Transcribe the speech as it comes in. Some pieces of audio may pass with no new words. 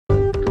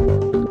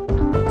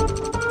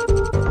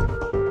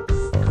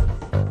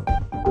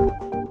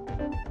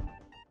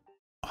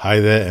Hi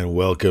there and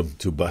welcome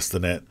to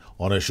Bustthenet,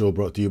 on a show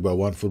brought to you by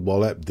One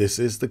Football App. This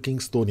is the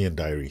Kingstonian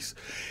Diaries.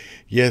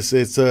 Yes,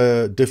 it's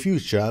a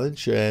diffuse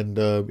challenge and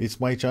it's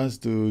my chance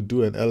to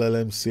do an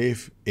LLM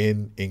save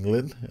in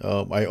England.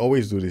 I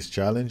always do this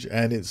challenge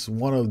and it's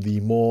one of the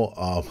more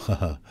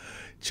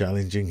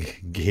challenging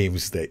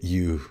games that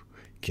you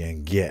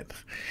can get.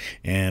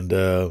 And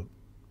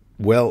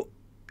well,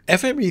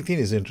 FM18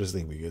 is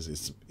interesting because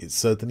it's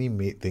certainly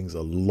made things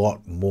a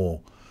lot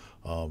more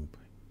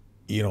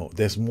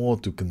there's more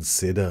to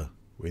consider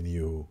when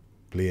you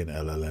play an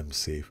LLM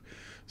save.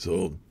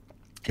 So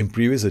in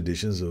previous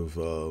editions of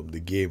the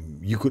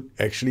game, you could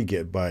actually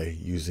get by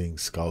using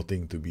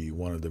scouting to be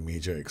one of the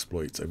major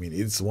exploits. I mean,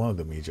 it's one of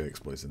the major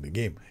exploits in the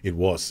game. It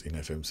was in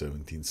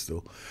FM17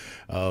 still.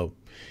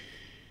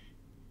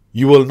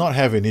 You will not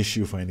have an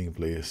issue finding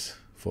players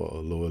for a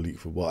lower league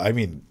football. I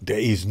mean, there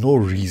is no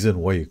reason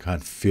why you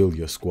can't fill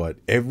your squad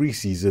every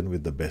season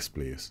with the best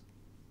players.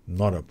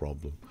 Not a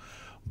problem.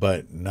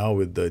 But now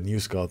with the new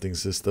scouting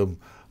system,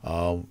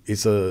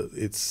 it's a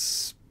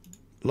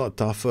lot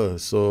tougher.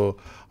 So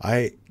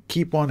I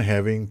keep on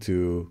having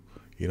to,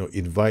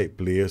 invite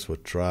players for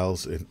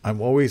trials, and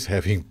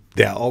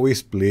there are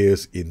always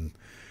players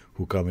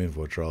who come in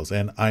for trials,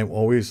 and I'm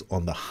always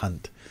on the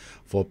hunt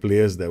for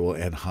players that will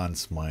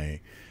enhance my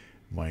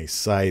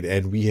side.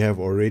 And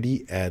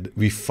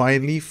we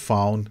finally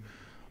found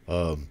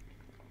a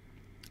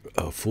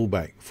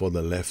fullback for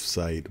the left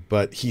side,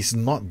 but he's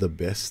not the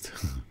best.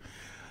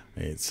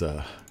 It's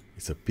a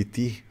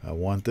pity. I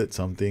wanted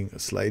someone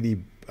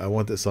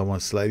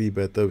slightly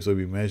better, so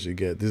we managed to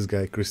get this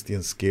guy,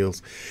 Christian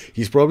Scales.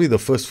 He's probably the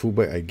first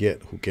fullback I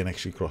get who can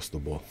actually cross the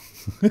ball.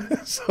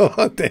 So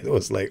that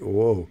was like,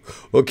 whoa,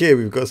 okay,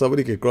 we've got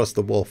somebody who can cross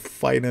the ball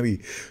finally.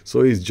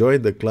 So he's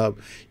joined the club,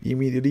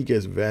 immediately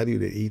gets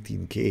valued at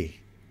 18k,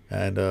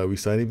 and we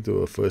signed him to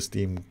a first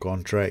team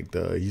contract.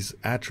 His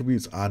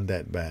attributes aren't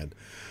that bad.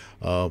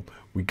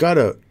 We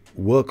gotta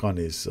work on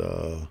his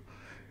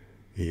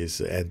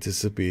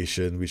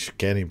anticipation, which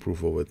can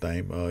improve over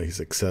time, his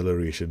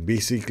acceleration.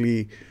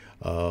 Basically,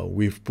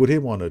 we've put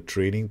him on a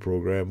training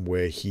program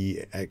where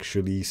he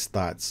actually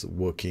starts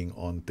working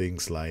on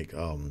things like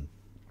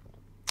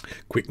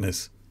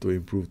quickness to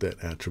improve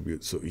that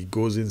attribute. So he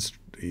goes in,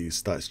 he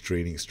starts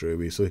training straight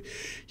away. So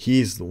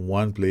he's the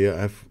one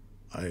player.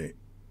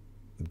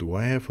 Do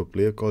I have a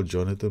player called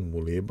Jonathan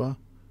Muleba?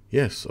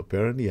 Yes,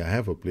 apparently I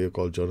have a player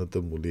called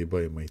Jonathan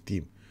Muleba in my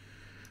team.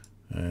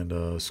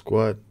 And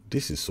squad,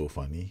 this is so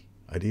funny.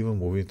 I didn't even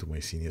move into my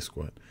senior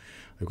squad.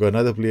 I've got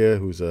another player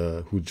who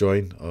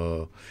joined,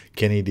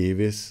 Kenny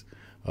Davis.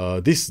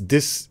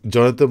 This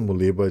Jonathan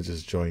Muleba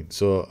just joined.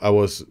 So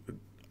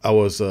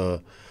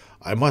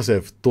I must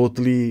have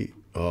totally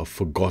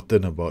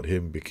forgotten about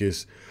him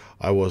because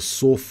I was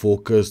so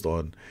focused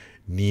on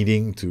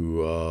needing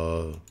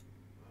to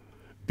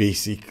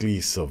basically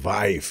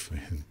survive.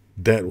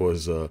 That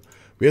was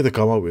we had to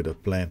come up with a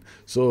plan.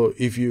 So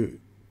if you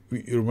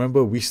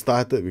remember, we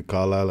started with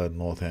Carlisle and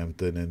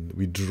Northampton, and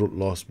we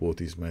lost both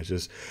these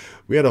matches.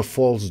 We had a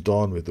false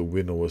dawn with a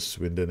win over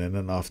Swindon, and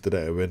then after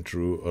that I went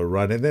through a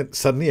run, and then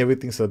suddenly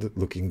everything started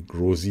looking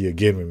rosy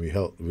again when we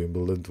held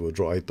Wimbledon to a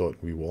draw. I thought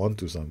we were on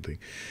to something.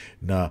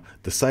 Nah,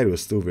 the side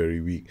was still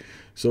very weak.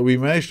 So we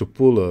managed to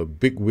pull a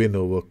big win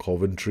over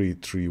Coventry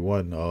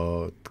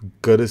 3-1,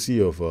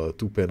 courtesy of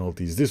 2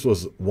 penalties. This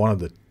was one of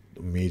the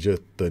major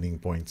turning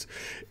points.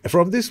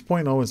 From this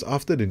point onwards,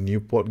 after the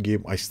Newport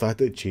game, I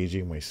started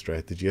changing my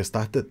strategy. I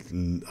started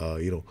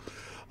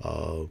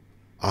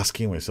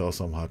asking myself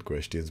some hard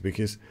questions,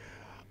 because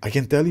I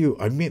can tell you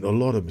I made a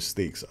lot of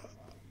mistakes.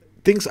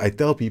 Things I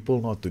tell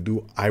people not to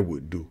do, I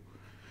would do,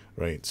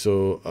 right?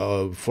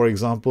 So for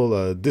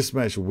example, this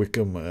match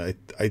Wickham,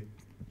 it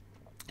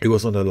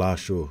was on the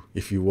last show.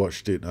 If you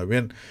watched it,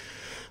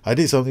 I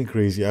did something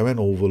crazy. I went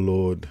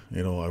overload,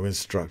 I went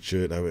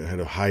structured, had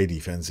a high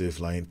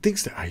defensive line,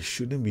 things that I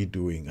shouldn't be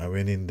doing. I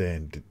went in there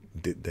and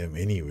did them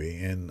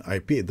anyway, and I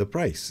paid the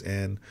price.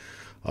 And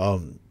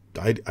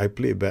I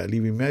played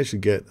badly. We managed to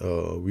get,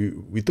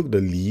 we took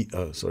the lead,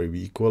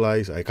 we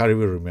equalized. I can't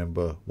even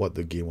remember what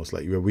the game was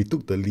like. We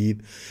took the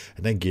lead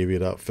and then gave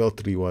it up, fell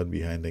 3-1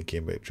 behind, then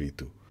came back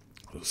 3-2.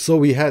 So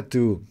we had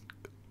to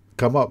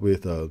come up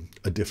with a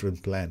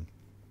different plan.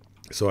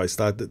 So I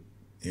started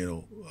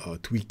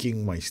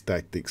tweaking my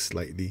tactics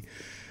slightly,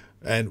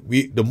 and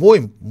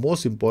the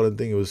most important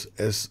thing was,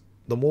 as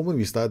the moment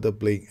we started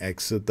playing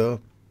Exeter,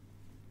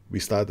 we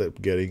started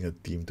getting a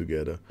team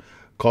together.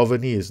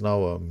 Coveney is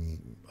now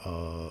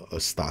a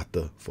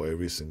starter for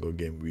every single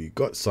game. We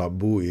got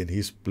Sabu in,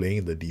 he's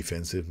playing the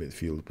defensive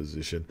midfield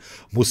position.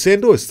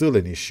 Musendo is still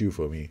an issue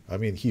for me. I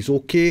mean, he's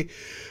okay,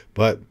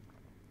 but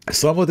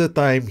some of the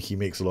time he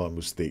makes a lot of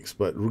mistakes.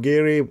 But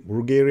Ruggieri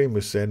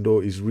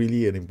Musendo is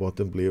really an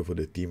important player for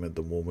the team at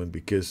the moment,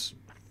 because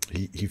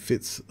he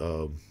fits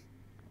a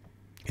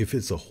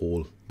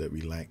hole that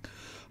we lack.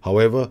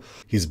 However,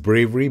 his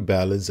bravery,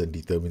 balance, and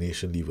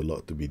determination leave a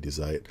lot to be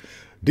desired.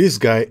 This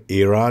guy,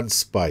 Aaron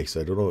Spice,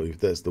 I don't know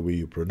if that's the way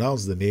you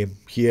pronounce the name,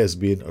 he has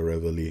been a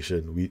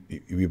revelation. We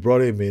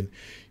brought him in.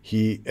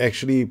 He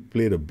actually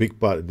played a big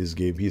part in this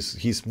game.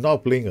 He's now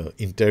playing an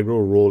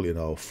integral role in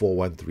our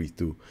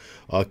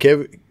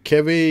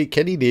 4-1-3-2.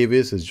 Kenny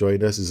Davis has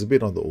joined us. He's a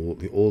bit on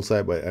the old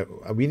side,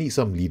 but we need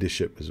some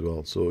leadership as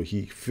well. So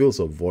he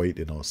fills a void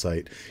in our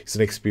side. He's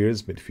an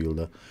experienced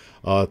midfielder.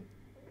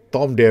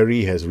 Tom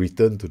Derry has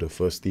returned to the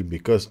first team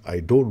because I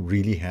don't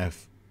really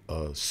have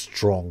a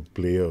strong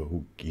player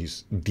who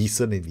is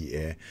decent in the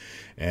air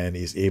and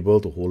is able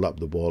to hold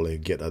up the ball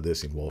and get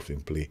others involved in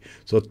play.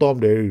 So Tom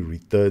Derry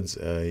returns.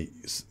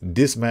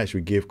 This match we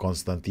gave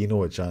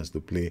Constantino a chance to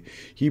play.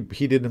 He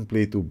didn't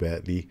play too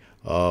badly,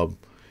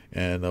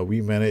 and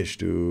we managed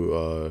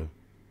to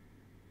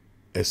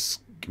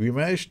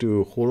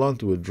hold on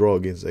to a draw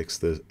against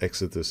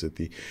Exeter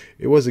City.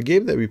 It was a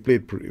game that we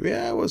played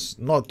it was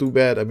not too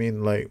bad. I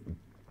mean, like,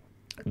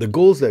 the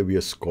goals that we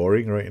are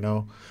scoring right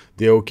now,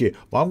 they're okay.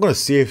 But I'm going to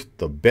save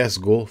the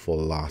best goal for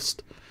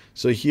last.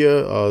 So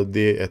here,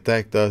 they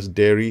attacked us.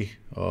 Derry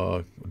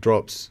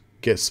drops,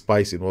 gets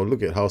Spice involved.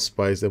 Look at how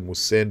Spice, then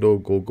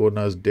Musendo,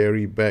 Gogonas,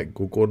 Derry back.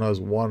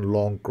 Gogonas, one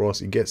long cross.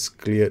 It gets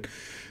cleared.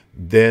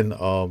 Then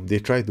they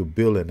try to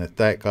build an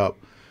attack up.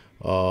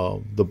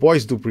 The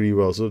boys do pretty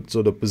well. So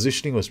the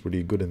positioning was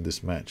pretty good in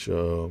this match.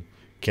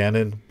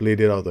 Cannon played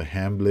it out to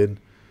Hamblin.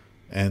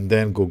 And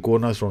then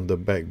Gogonas from the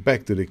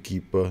back to the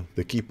keeper.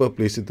 The keeper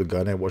plays it to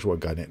Garnett. Watch what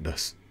Garnett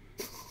does.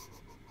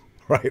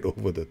 Right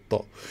over the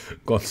top.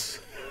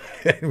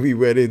 And we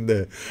went in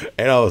there.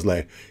 And I was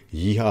like,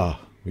 yeah,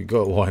 we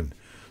got one.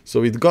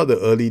 So we got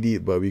the early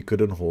lead, but we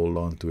couldn't hold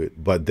on to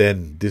it. But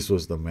then this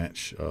was the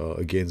match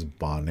against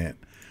Barnet.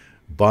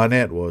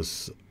 Barnet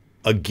was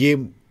a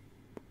game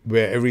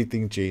where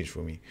everything changed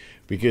for me.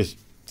 Because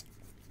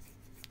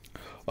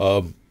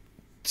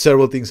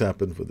several things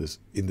happened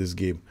in this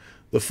game.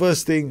 The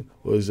first thing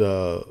was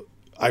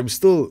I'm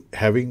still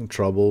having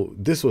trouble.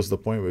 This was the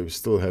point where we're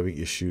still having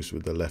issues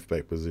with the left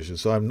back position.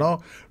 So I'm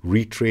now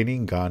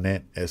retraining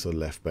Garnett as a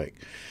left back.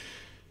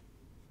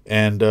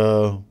 And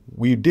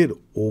we did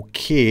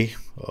okay.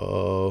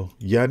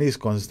 Yanis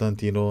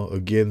Constantino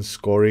again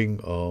scoring.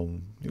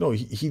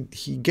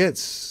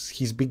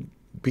 He's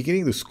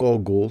beginning to score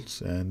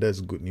goals, and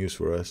that's good news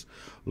for us.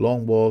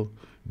 Long ball,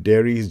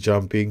 Derry's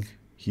jumping.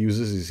 He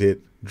uses his head,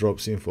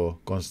 drops in for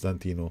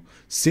Constantino.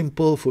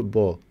 Simple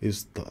football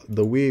is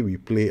the way we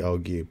play our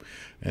game.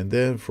 And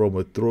then from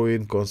a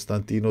throw-in,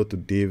 Constantino to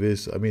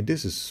Davis. I mean,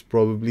 this is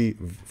probably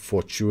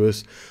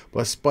fortuitous,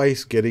 but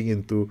Spice getting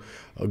into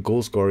a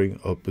goal-scoring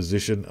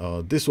position.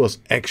 This was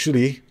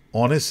actually,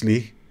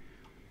 honestly,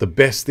 the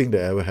best thing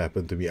that ever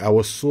happened to me. I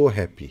was so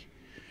happy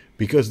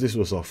because this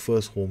was our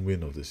first home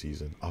win of the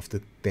season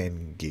after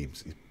 10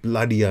 games. It's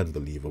bloody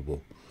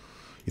unbelievable.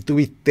 It took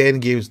me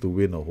 10 games to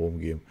win a home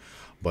game.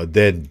 But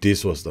then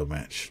this was the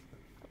match.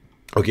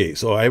 Okay,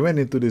 so I went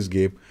into this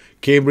game,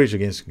 Cambridge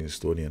against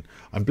Kingstonian.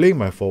 I'm playing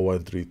my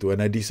 4-1-3-2,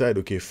 and I decide,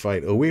 okay,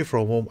 fine. Away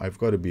from home, I've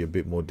got to be a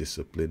bit more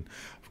disciplined.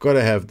 I've got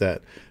to have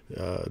that.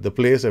 The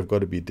players have got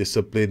to be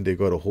disciplined. They've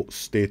got to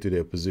stay to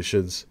their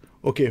positions.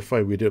 Okay,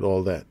 fine, we did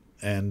all that.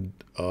 And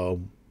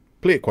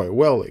played quite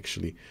well,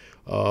 actually.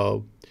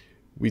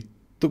 We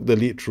took the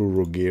lead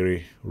through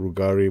Rugari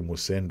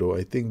Musendo.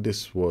 I think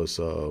this was...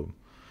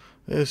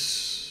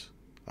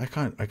 I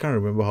can't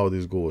remember how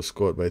this goal was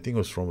scored, but I think it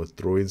was from a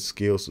throw-in,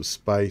 Scales to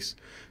Spice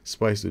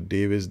to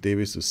Davis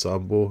to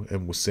Sambo,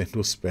 and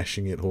Musendo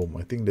smashing it home.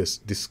 I think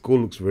this goal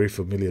looks very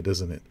familiar,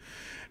 doesn't it?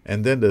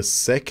 And then the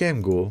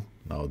second goal,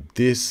 now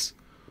this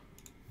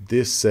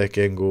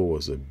second goal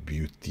was a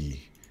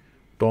beauty.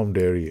 Tom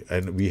Derry,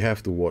 and we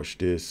have to watch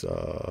this.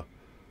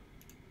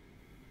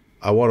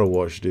 I want to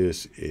watch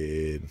this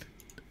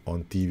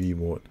on TV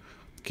mode.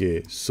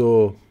 Okay,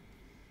 so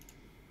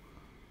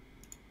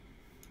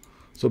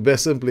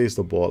Besson plays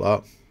the ball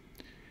up.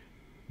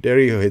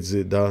 Derry heads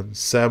it down.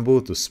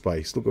 Sambo to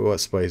Spice. Look at what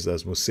Spice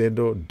does.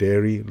 Musendo,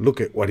 Derry. Look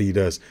at what he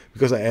does.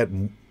 Because I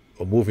add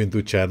a move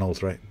into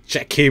channels, right?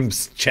 Check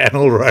him's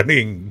channel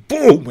running.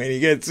 Boom! And he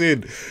gets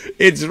in.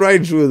 It's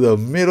right through the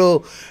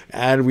middle.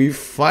 And we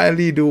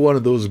finally do one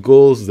of those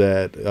goals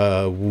that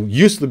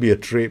used to be a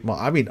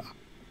trademark. I mean,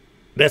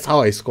 that's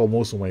how I score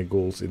most of my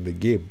goals in the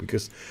game.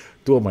 Because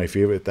two of my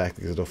favorite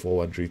tactics are the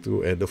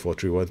 4-1-3-2 and the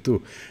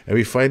 4-3-1-2, and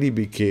we finally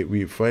beat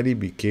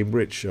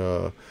Cambridge.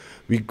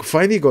 We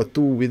finally got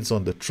 2 wins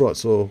on the trot.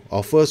 So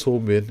our first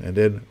home win, and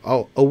then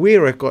our away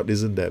record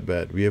isn't that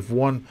bad. We have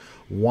won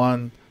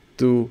 1,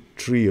 2,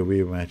 3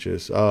 away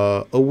matches.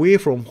 Away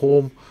from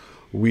home,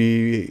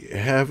 we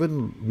have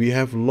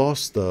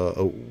lost.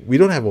 We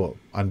don't have an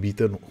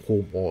unbeaten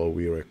home or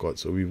away record.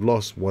 So we've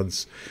lost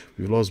once.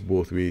 We've lost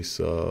both ways.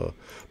 But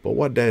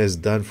what that has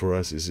done for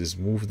us is it's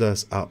moved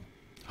us up.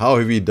 How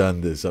have we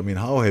done this? I mean,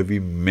 how have we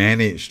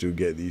managed to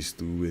get these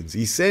 2 wins?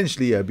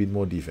 Essentially, I've been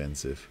more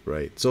defensive,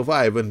 right? So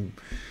far, I haven't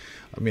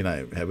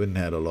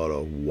had a lot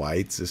of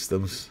wide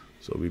systems,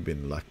 so we've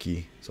been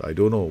lucky. So I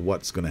don't know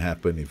what's going to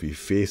happen if we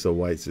face a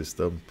wide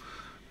system.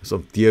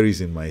 some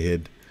theories in my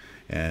head,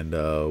 and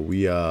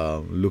we are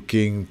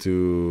looking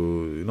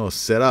to, you know,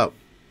 set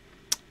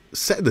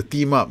the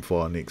team up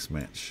for our next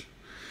match.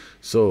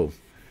 So,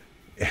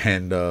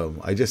 and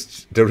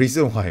the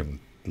reason why I'm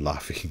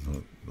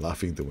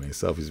laughing to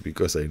myself is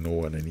because I know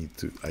what I need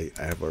to. I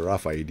have a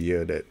rough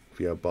idea that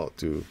we are about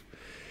to.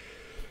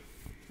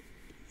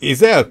 Is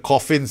there a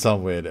coffin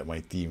somewhere that my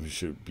team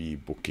should be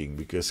booking?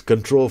 Because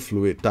control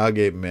fluid,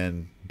 target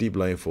man, deep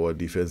line forward,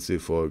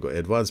 defensive forward, got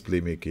advanced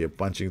playmaker,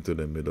 punching to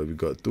the middle. We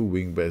got two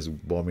wing backs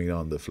bombing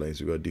down the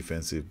flanks. We got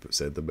defensive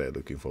centre back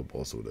looking for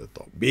balls over the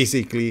top.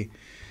 Basically,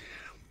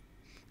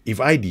 if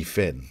I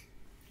defend,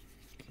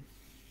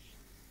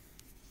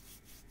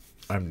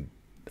 I'm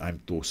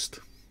toast.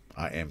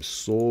 I am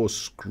so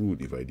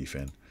screwed if I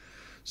defend.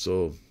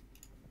 So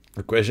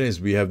the question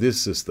is, we have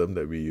this system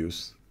that we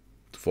use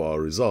for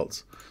our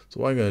results. So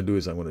what I'm going to do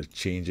is I'm going to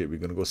change it. We're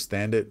going to go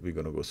standard. We're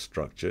going to go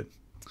structured,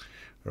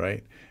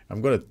 right?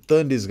 I'm going to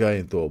turn this guy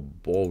into a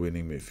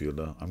ball-winning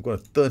midfielder. I'm going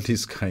to turn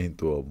this guy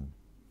into a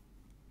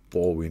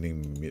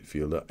ball-winning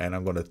midfielder. And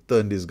I'm going to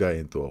turn this guy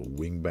into a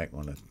wing-back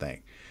on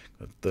attack.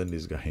 I'm going to turn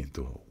this guy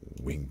into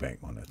a wing-back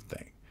on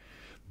attack.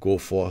 Go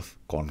forth,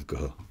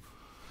 conquer.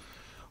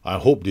 I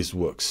hope this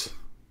works.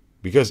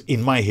 Because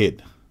in my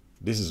head,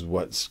 this is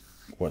what's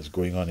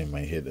going on in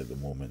my head at the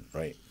moment,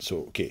 right?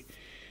 So, okay.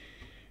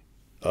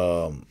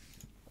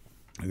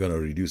 We're going to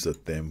reduce the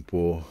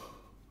tempo.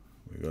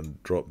 We're going to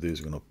drop this.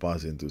 We're going to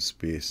pass into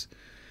space.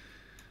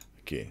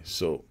 Okay,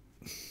 so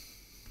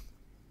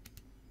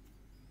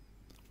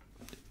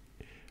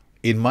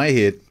in my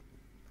head,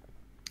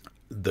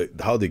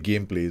 how the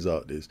game plays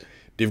out is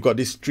they've got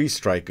these three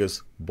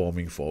strikers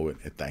bombing forward,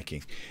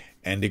 attacking,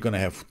 and they're going to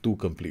have two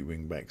complete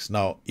wing backs.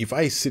 Now, if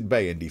I sit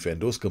back and defend,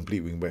 those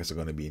complete wing backs are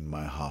going to be in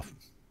my half.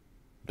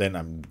 Then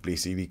I'm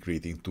basically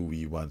creating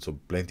 2v1, so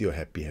plenty of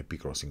happy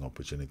crossing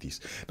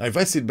opportunities. Now, if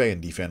I sit back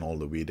and defend all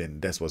the way,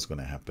 then that's what's going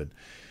to happen.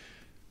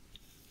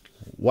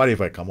 What if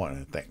I come out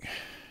and attack?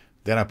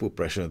 Then I put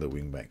pressure on the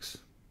wing backs.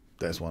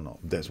 That's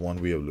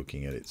one way of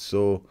looking at it.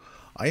 So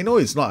I know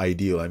it's not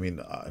ideal. I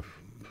mean,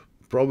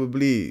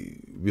 probably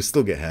we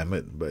still get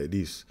hammered, but at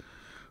least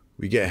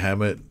we get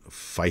hammered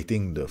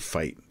fighting the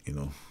fight. You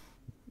know,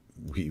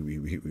 we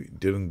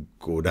didn't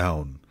go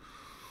down.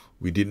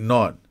 We did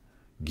not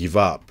give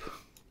up.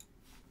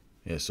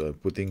 Yeah, so I'm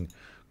putting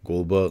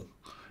Goldberg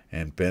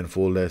and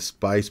Penfold,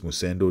 Spice,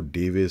 Musendo,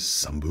 Davis,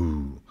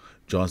 Sambu,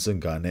 Johnson,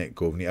 Garnett,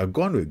 Govney. I've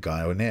gone with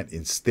Garnett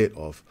instead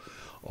of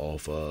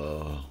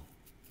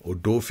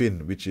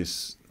Odofin, which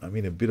is, I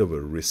mean, a bit of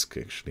a risk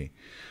actually.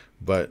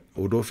 But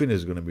Odofin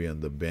is going to be on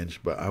the bench.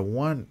 But I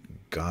want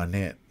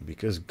Garnett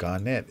because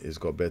Garnett has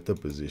got better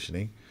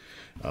positioning.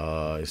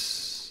 But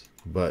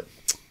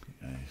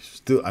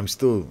I'm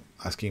still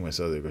asking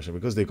myself the question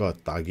because they got a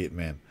target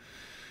man.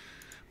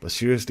 But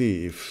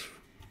seriously,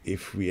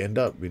 if we end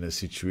up in a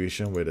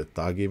situation where the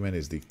target man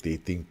is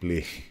dictating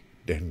play,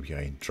 then we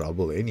are in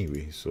trouble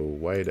anyway. So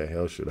why the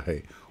hell should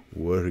I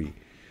worry?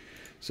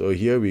 So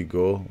here we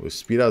go. We'll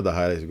speed up the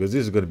highlights because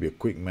this is going to be a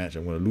quick match.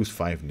 I'm going to lose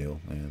 5-0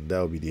 and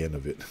that'll be the end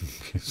of it.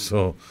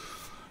 So,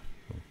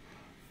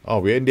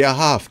 we're in their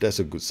half. That's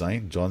a good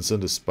sign.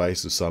 Johnson to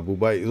Spice to Sabu.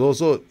 But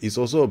it's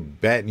also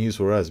bad news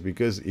for us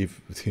because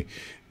if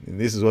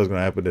this is what's going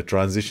to happen, the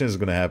transition is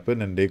going to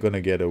happen and they're going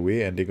to get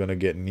away and they're going to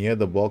get near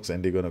the box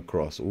and they're going to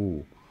cross.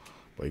 Ooh,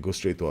 but it goes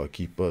straight to our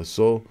keeper.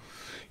 So,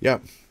 yeah,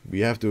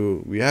 we have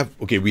to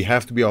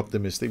be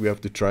optimistic. We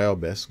have to try our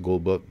best.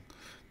 Goldberg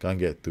can't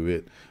get to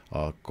it.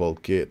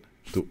 Colgate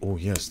to, oh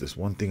yes, there's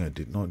one thing I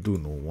did not do.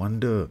 No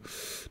wonder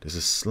there's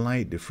a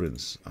slight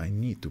difference. I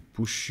need to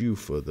push you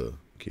further.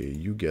 Okay,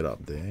 you get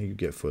up there, you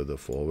get further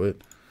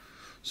forward,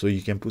 so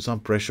you can put some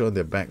pressure on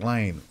their back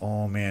line.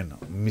 Oh man,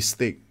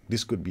 mistake.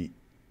 This could be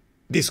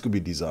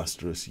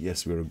disastrous.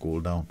 Yes, we're a goal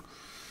down.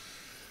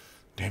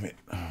 Damn it,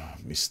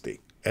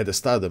 mistake. At the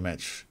start of the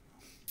match,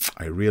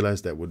 I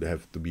realized that would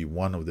have to be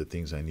one of the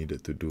things I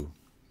needed to do.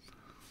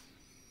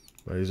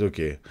 But it's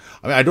okay.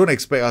 I mean, I don't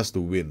expect us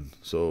to win.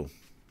 So,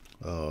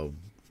 I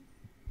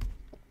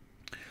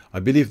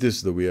believe this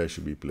is the way I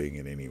should be playing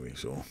it anyway.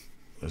 So,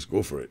 let's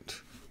go for it.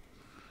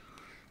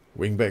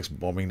 Wingbacks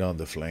bombing down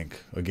the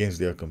flank against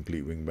their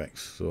complete wingbacks.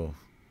 So,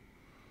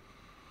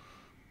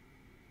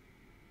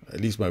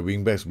 at least my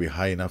wingbacks will be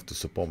high enough to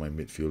support my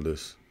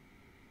midfielders.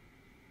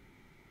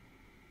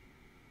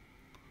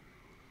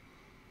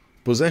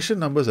 Possession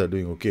numbers are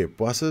doing okay.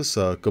 Passes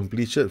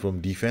completed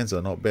from defense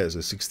are not bad. It's a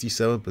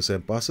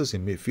 67%. Passes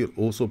in midfield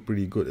also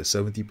pretty good at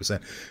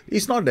 70%.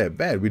 It's not that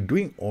bad. We're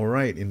doing all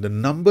right. And the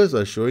numbers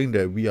are showing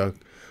that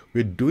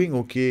we're doing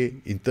okay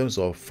in terms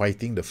of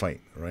fighting the fight,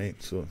 right?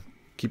 So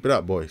keep it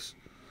up, boys.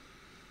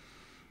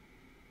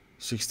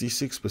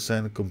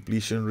 66%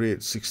 completion rate,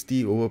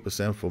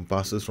 60% from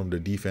passes from the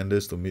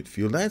defenders to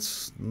midfield.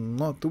 That's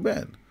not too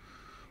bad.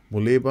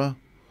 Muleba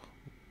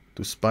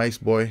to Spice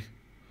Boy.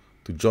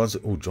 To Johnson.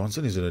 Oh,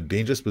 Johnson is in a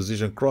dangerous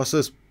position.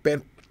 Crosses.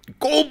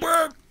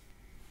 Goldberg!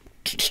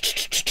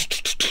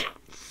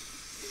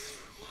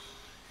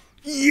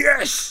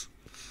 Yes!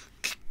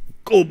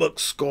 Goldberg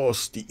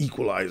scores the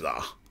equalizer.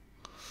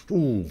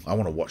 Ooh, I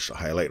want to watch the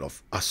highlight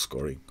of us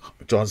scoring.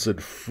 Johnson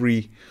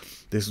free.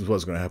 This is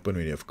what's going to happen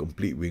when you have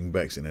complete wing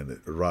backs in a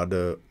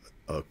rather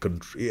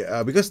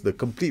because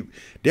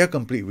they are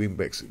complete wing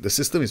backs. The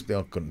system is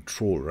playing on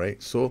control,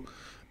 right? So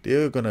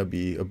they're going to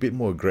be a bit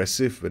more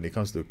aggressive when it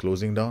comes to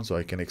closing down. So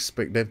I can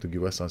expect them to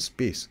give us some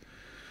space.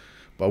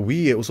 But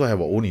we also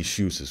have our own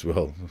issues as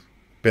well.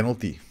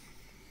 Penalty.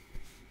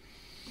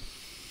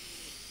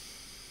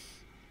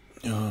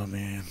 Oh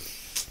man.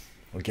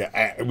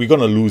 Okay, we're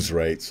gonna lose,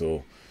 right?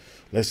 So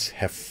let's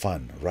have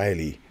fun.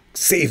 Riley,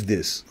 save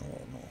this.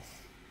 Oh no,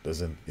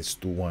 doesn't. It's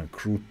 2-1.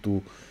 Crew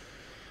 2,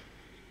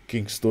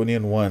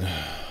 Kingstonian 1.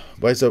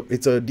 But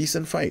it's a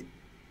decent fight.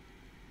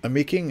 I'm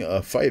making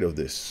a fight of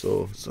this,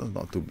 so it's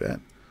not too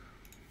bad.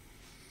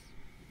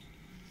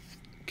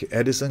 Okay,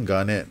 Edison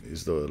Garnett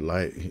is the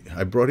light.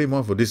 I brought him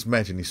on for this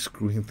match and he's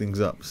screwing things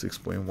up.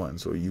 6.1.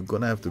 So you're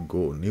gonna have to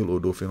go. Neil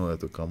Odofin will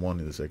have to come on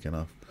in the second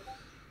half.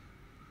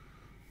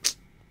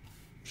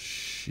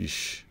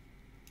 Sheesh.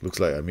 Looks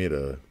like I made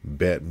a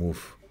bad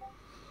move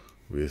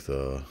with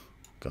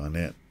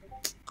Garnett.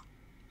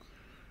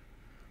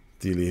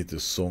 Tilly to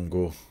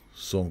Songo.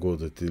 Songo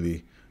to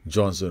Tilly.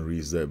 Johnson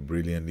reads that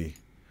brilliantly.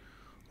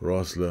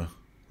 Rosler.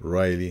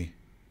 Riley.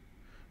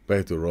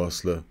 Back to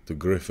Rosler. To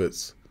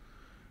Griffiths.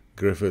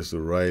 Griffiths to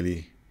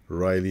Riley.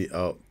 Riley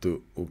out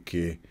to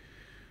okay.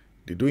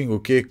 They're doing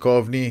okay.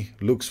 Coveney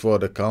looks for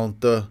the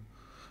counter.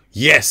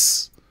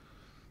 Yes!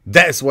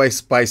 That's why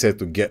Spice had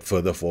to get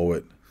further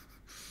forward.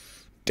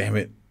 Damn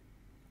it.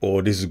 Oh,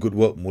 this is good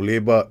work.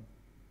 Muleba.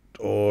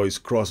 Oh, his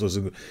cross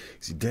wasn't good.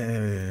 See,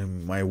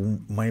 damn,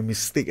 my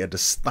mistake at the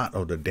start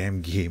of the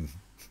damn game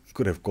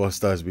could have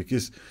cost us,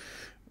 because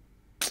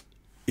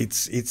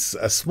it's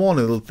a small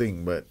little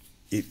thing, but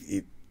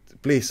it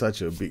plays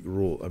such a big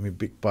role. I mean,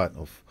 big part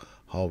of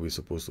how we're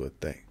supposed to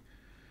attack.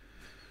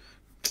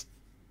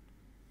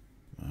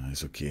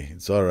 It's okay.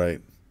 It's all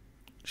right.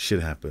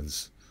 Shit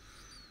happens.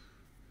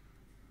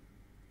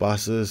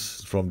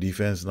 Passes from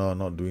defense now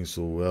not doing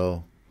so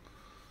well.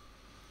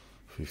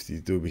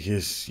 52,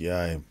 because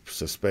I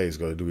suspect it's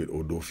got to do with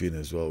Odofin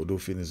as well.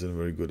 Odofin isn't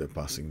very good at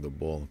passing the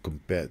ball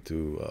compared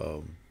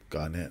to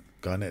Garnett.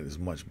 Garnett is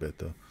much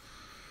better.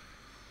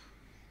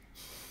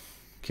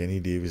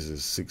 Kenny Davis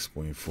is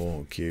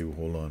 6.4. Okay,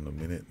 hold on a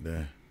minute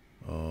there.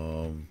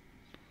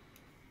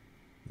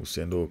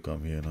 Musendo will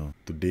come here now.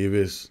 To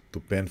Davis,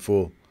 to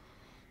Penfold.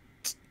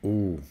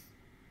 Ooh,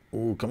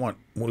 come on.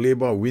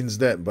 Muleba wins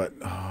that, but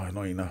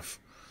not enough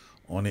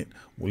on it.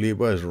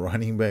 Muleba is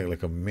running back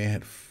like a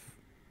mad.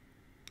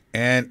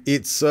 And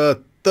it's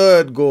a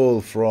third goal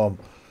from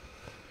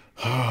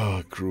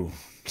Crew.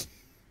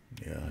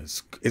 Yeah,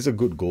 it's a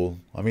good goal.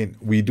 I mean,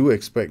 we do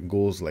expect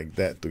goals like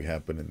that to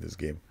happen in this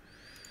game.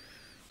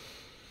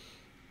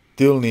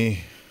 Tilney,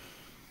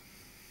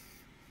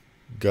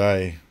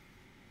 Guy,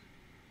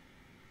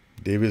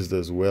 Davis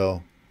does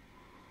well.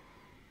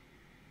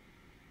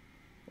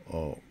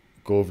 Oh,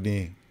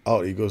 Coveney,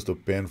 out he goes to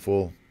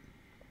Penfold.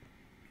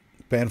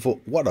 Penfold,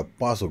 what a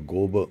pass of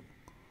Goldberg.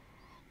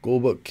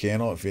 Goldberg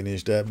cannot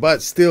finish that,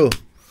 but still,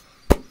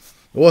 it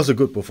was a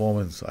good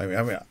performance. I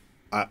mean,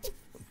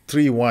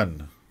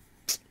 3-1.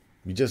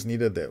 We just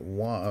needed that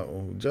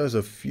one, just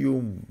a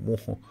few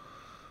more,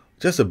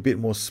 just a bit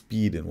more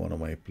speed in one of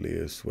my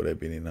players would have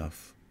been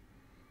enough.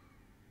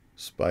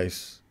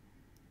 Spice,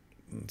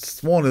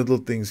 small little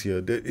things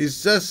here.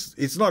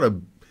 It's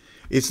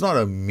not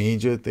a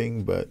major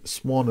thing, but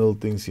small little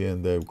things here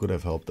and there could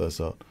have helped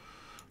us out.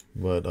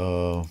 But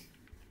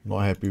not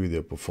happy with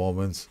their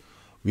performance.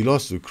 We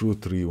lost to Crew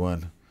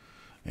 3-1,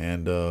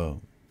 and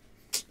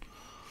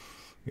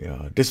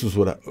this was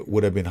what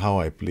would have been how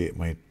I played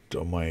my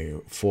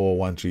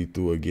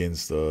 4-1-3-2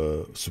 against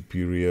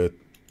superior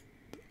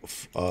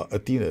a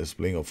team that is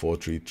playing a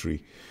 4-3-3.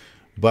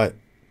 But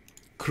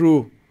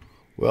Crew,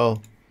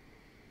 well,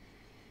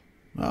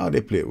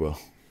 they played well.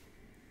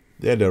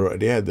 They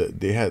had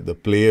the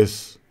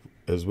players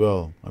as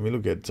well. I mean,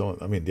 look at some.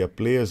 I mean, their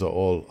players are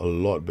all a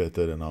lot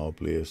better than our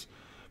players.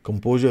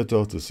 Composure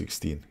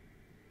 12-16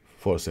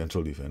 for a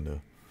central defender.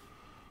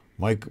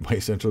 My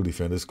central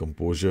defender's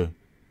composure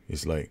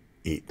is like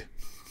 8.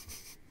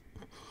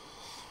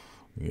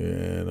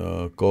 And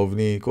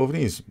Coveney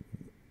is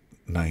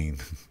 9.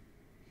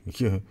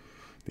 Yeah,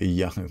 they're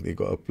young. They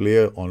got a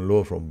player on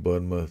loan from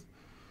Bournemouth.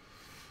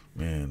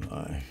 Man,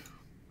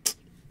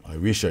 I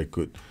wish I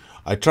could.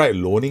 I tried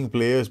loaning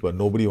players, but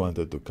nobody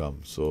wanted to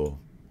come. So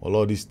a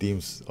lot of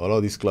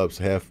these clubs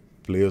have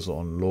players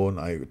on loan.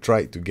 I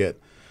tried to get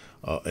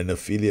an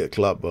affiliate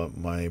club, but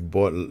my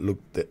board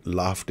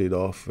laughed it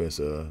off as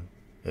a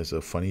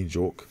funny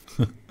joke.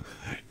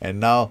 And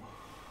now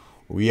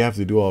we have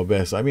to do our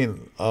best. I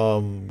mean,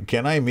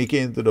 can I make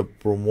it into the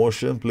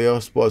promotion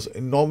playoff spots?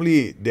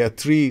 Normally there are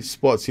 3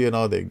 spots here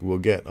now that will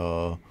get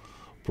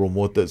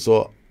promoted.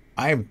 So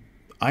I'm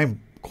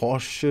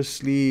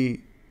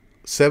cautiously,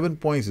 7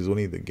 points is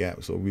only the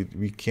gap. So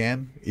we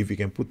can, if we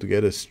can put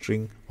together a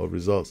string of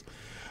results.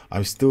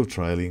 I'm still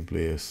trialing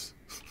players.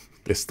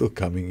 They're still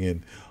coming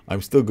in.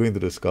 I'm still going to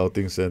the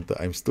scouting center.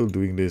 I'm still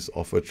doing this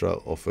offer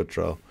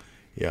trial.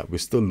 Yeah, we're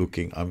still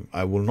looking.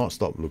 I will not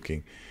stop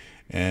looking.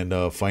 And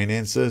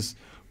finances,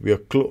 we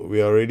are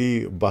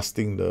already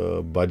busting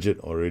the budget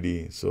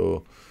already.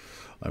 So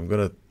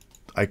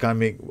I can't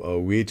make a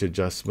wage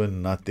adjustment,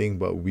 nothing,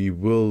 but we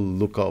will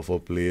look out for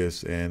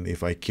players, and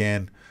if I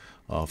can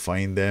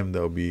find them,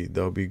 that'll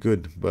be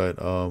good.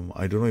 But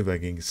I don't know if I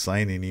can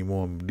sign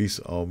anymore. These,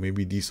 or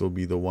maybe these will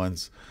be the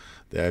ones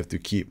that I have to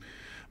keep.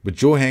 But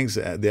Joe Hanks,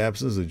 the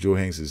absence of Joe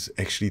Hanks is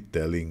actually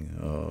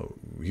telling.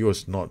 He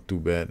was not too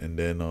bad, and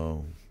then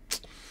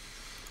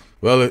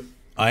well,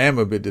 I am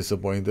a bit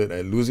disappointed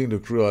at losing to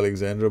Crew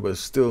Alexandra, but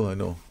still, I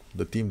know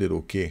the team did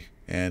okay,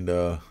 and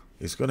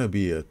it's gonna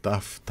be a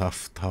tough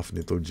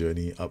little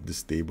journey up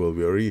this table.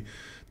 We're already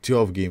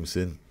 12 games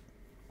in.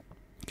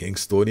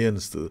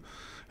 Kingstonians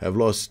have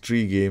lost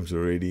 3 games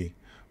already.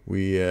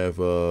 We have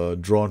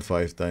drawn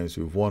 5 times.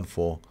 We've won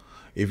 4.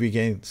 If we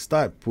can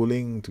start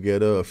pulling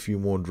together a few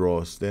more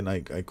draws, then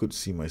I could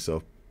see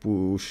myself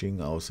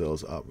pushing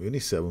ourselves up. We're only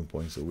 7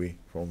 points away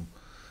from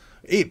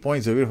 8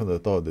 points away from the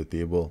top of the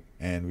table,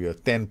 and we are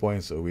 10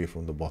 points away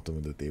from the bottom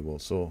of the table.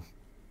 So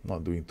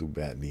not doing too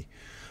badly.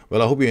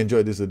 Well, I hope you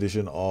enjoyed this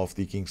edition of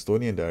the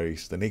Kingstonian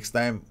Diaries. The next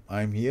time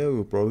I'm here,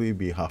 we'll probably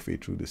be halfway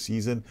through the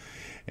season.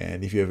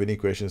 And if you have any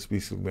questions,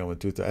 please look me on my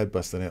Twitter at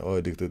Bustthenet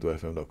or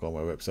addicted2fm.com, my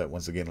website.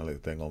 Once again, I'd like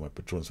to thank all my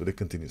patrons for their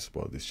continued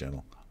support of this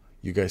channel.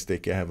 You guys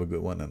take care, have a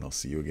good one, and I'll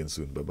see you again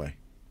soon.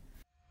 Bye-bye.